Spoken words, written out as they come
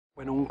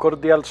Bueno, un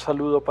cordial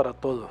saludo para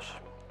todos.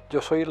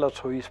 Yo soy el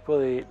arzobispo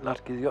de la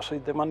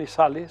arquidiócesis de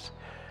Manizales,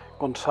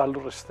 Gonzalo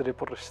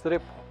Restrepo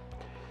Restrepo.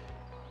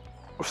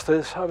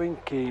 Ustedes saben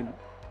que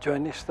yo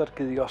en esta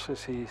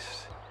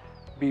arquidiócesis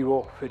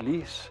vivo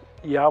feliz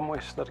y amo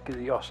esta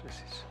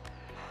arquidiócesis,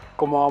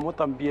 como amo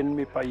también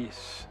mi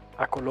país,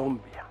 a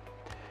Colombia.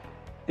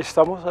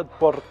 Estamos a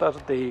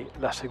puertas de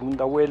la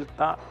segunda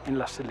vuelta en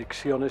las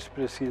elecciones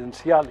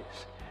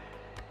presidenciales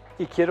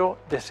y quiero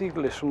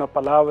decirles una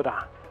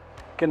palabra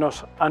que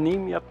nos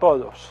anime a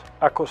todos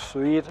a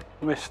construir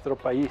nuestro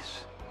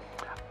país,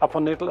 a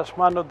poner las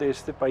manos de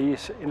este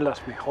país en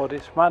las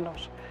mejores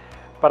manos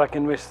para que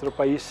nuestro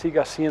país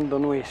siga siendo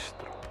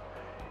nuestro.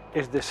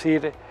 Es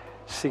decir,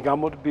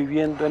 sigamos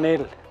viviendo en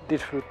él,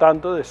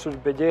 disfrutando de sus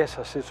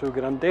bellezas y sus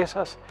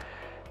grandezas,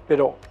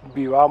 pero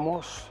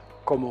vivamos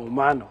como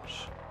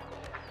humanos.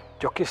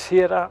 Yo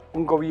quisiera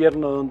un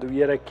gobierno donde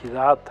hubiera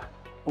equidad,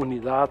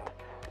 unidad,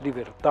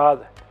 libertad,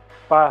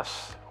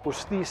 paz,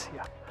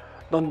 justicia,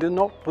 donde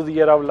uno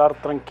pudiera hablar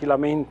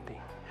tranquilamente,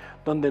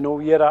 donde no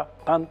hubiera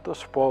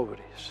tantos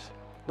pobres,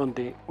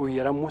 donde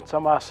hubiera mucha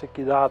más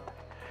equidad,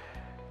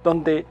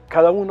 donde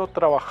cada uno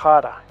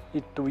trabajara y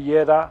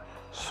tuviera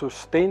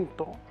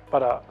sustento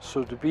para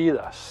sus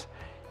vidas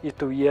y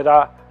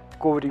tuviera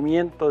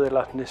cubrimiento de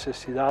las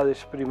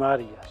necesidades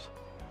primarias.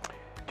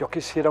 Yo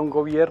quisiera un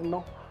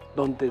gobierno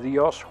donde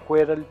Dios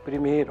fuera el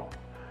primero,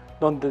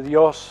 donde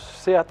Dios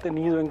sea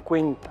tenido en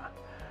cuenta,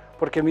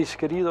 porque mis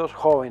queridos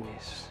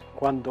jóvenes,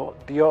 cuando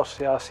Dios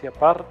se hace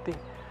aparte,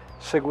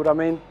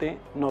 seguramente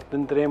no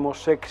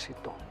tendremos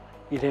éxito,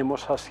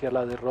 iremos hacia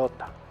la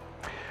derrota.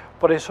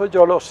 Por eso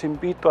yo los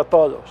invito a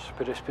todos,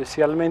 pero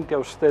especialmente a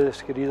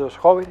ustedes, queridos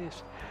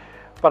jóvenes,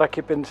 para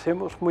que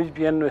pensemos muy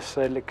bien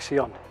nuestra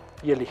elección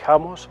y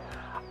elijamos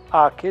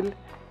a aquel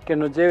que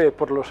nos lleve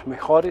por los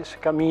mejores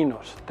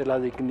caminos de la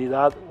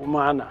dignidad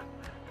humana,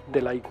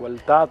 de la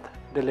igualdad,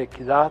 de la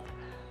equidad,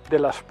 de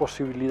las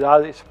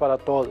posibilidades para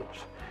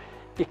todos,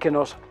 y que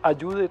nos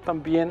ayude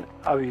también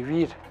a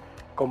vivir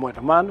como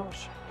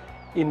hermanos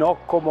y no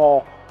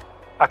como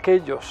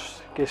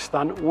aquellos que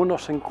están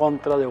unos en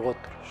contra de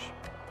otros.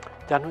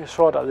 Ya no es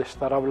hora de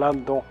estar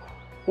hablando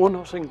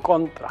unos en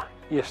contra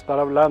y estar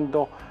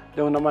hablando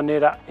de una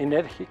manera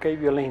enérgica y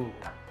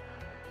violenta.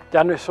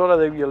 Ya no es hora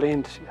de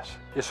violencias,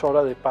 es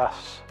hora de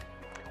paz.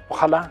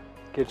 Ojalá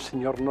que el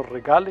Señor nos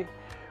regale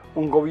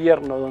un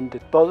gobierno donde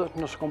todos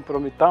nos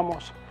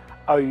comprometamos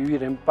a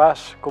vivir en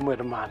paz como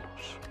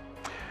hermanos.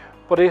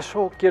 Por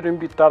eso quiero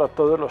invitar a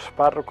todos los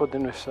párrocos de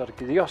nuestra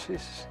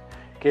arquidiócesis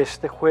que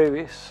este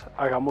jueves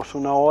hagamos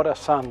una hora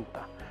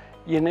santa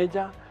y en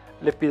ella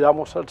le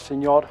pidamos al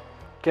Señor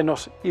que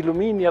nos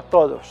ilumine a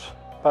todos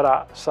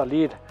para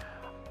salir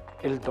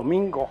el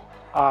domingo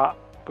a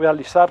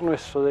realizar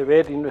nuestro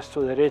deber y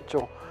nuestro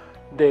derecho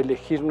de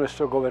elegir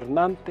nuestro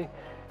gobernante,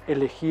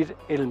 elegir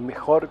el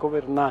mejor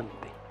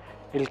gobernante,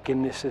 el que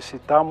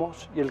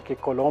necesitamos y el que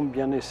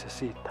Colombia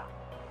necesita.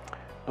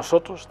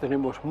 Nosotros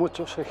tenemos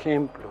muchos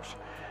ejemplos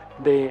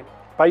de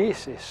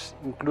países,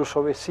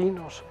 incluso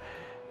vecinos,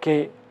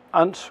 que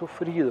han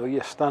sufrido y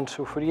están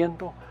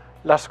sufriendo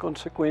las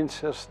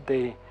consecuencias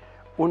de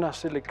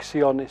unas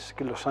elecciones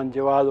que los han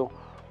llevado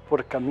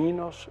por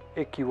caminos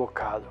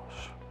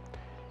equivocados.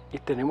 Y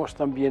tenemos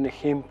también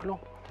ejemplo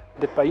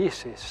de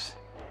países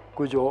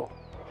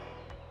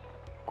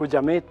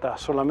cuya meta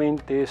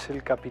solamente es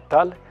el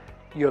capital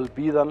y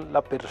olvidan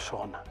la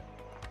persona.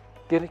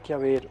 Tiene que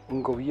haber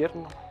un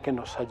gobierno que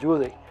nos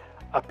ayude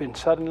a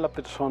pensar en la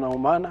persona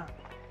humana,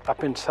 a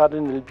pensar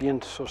en el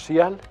bien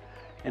social,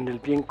 en el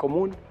bien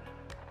común,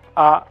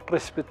 a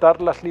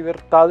respetar las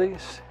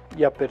libertades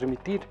y a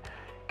permitir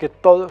que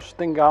todos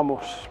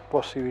tengamos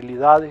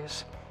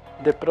posibilidades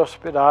de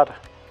prosperar,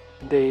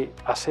 de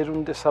hacer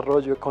un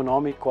desarrollo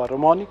económico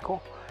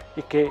armónico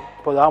y que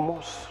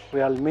podamos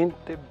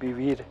realmente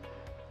vivir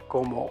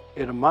como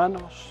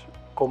hermanos,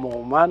 como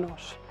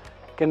humanos,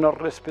 que nos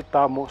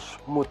respetamos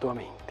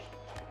mutuamente.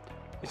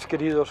 Mis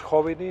queridos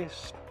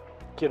jóvenes,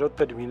 quiero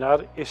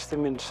terminar este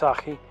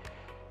mensaje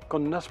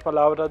con unas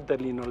palabras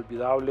del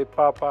inolvidable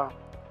Papa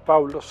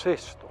Pablo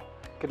VI,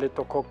 que le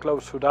tocó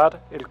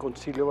clausurar el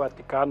Concilio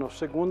Vaticano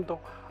II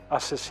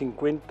hace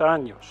 50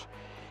 años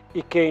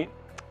y que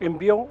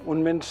envió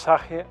un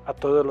mensaje a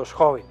todos los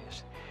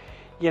jóvenes.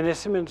 Y en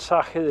ese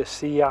mensaje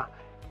decía,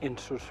 en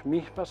sus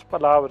mismas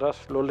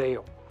palabras, lo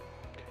leo,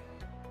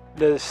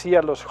 le decía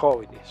a los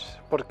jóvenes,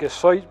 porque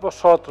sois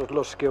vosotros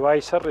los que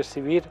vais a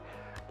recibir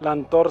la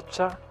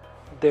antorcha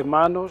de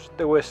manos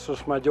de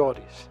vuestros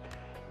mayores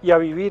y a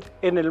vivir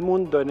en el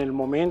mundo en el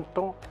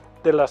momento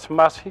de las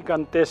más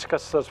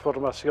gigantescas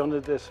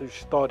transformaciones de su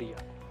historia.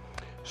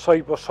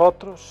 Sois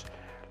vosotros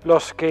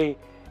los que,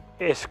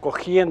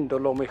 escogiendo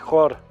lo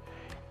mejor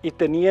y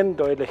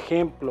teniendo el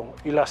ejemplo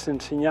y las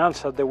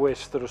enseñanzas de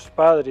vuestros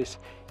padres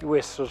y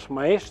vuestros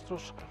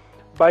maestros,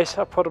 vais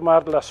a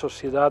formar la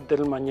sociedad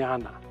del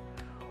mañana.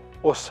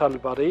 Os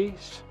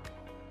salvaréis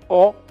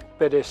o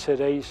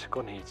pereceréis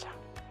con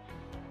ella.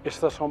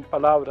 Estas son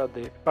palabras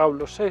de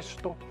Pablo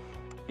VI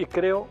y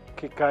creo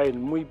que caen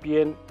muy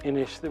bien en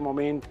este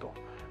momento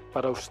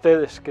para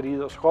ustedes,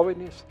 queridos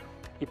jóvenes,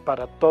 y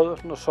para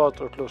todos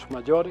nosotros los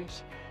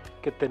mayores,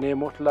 que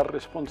tenemos la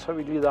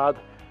responsabilidad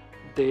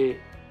de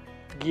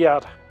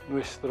guiar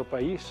nuestro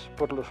país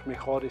por los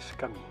mejores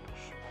caminos.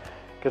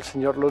 Que el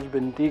Señor los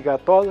bendiga a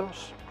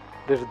todos,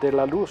 les dé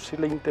la luz y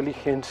la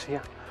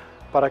inteligencia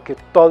para que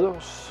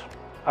todos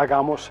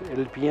hagamos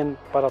el bien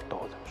para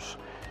todos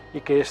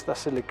y que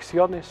estas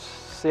elecciones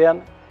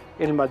sean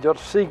el mayor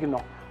signo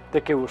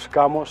de que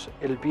buscamos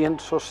el bien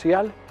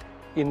social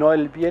y no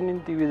el bien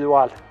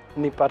individual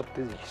ni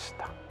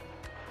partidista.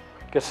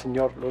 Que el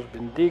Señor los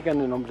bendiga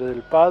en el nombre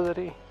del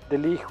Padre,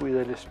 del Hijo y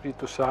del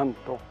Espíritu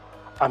Santo.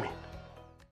 Amén.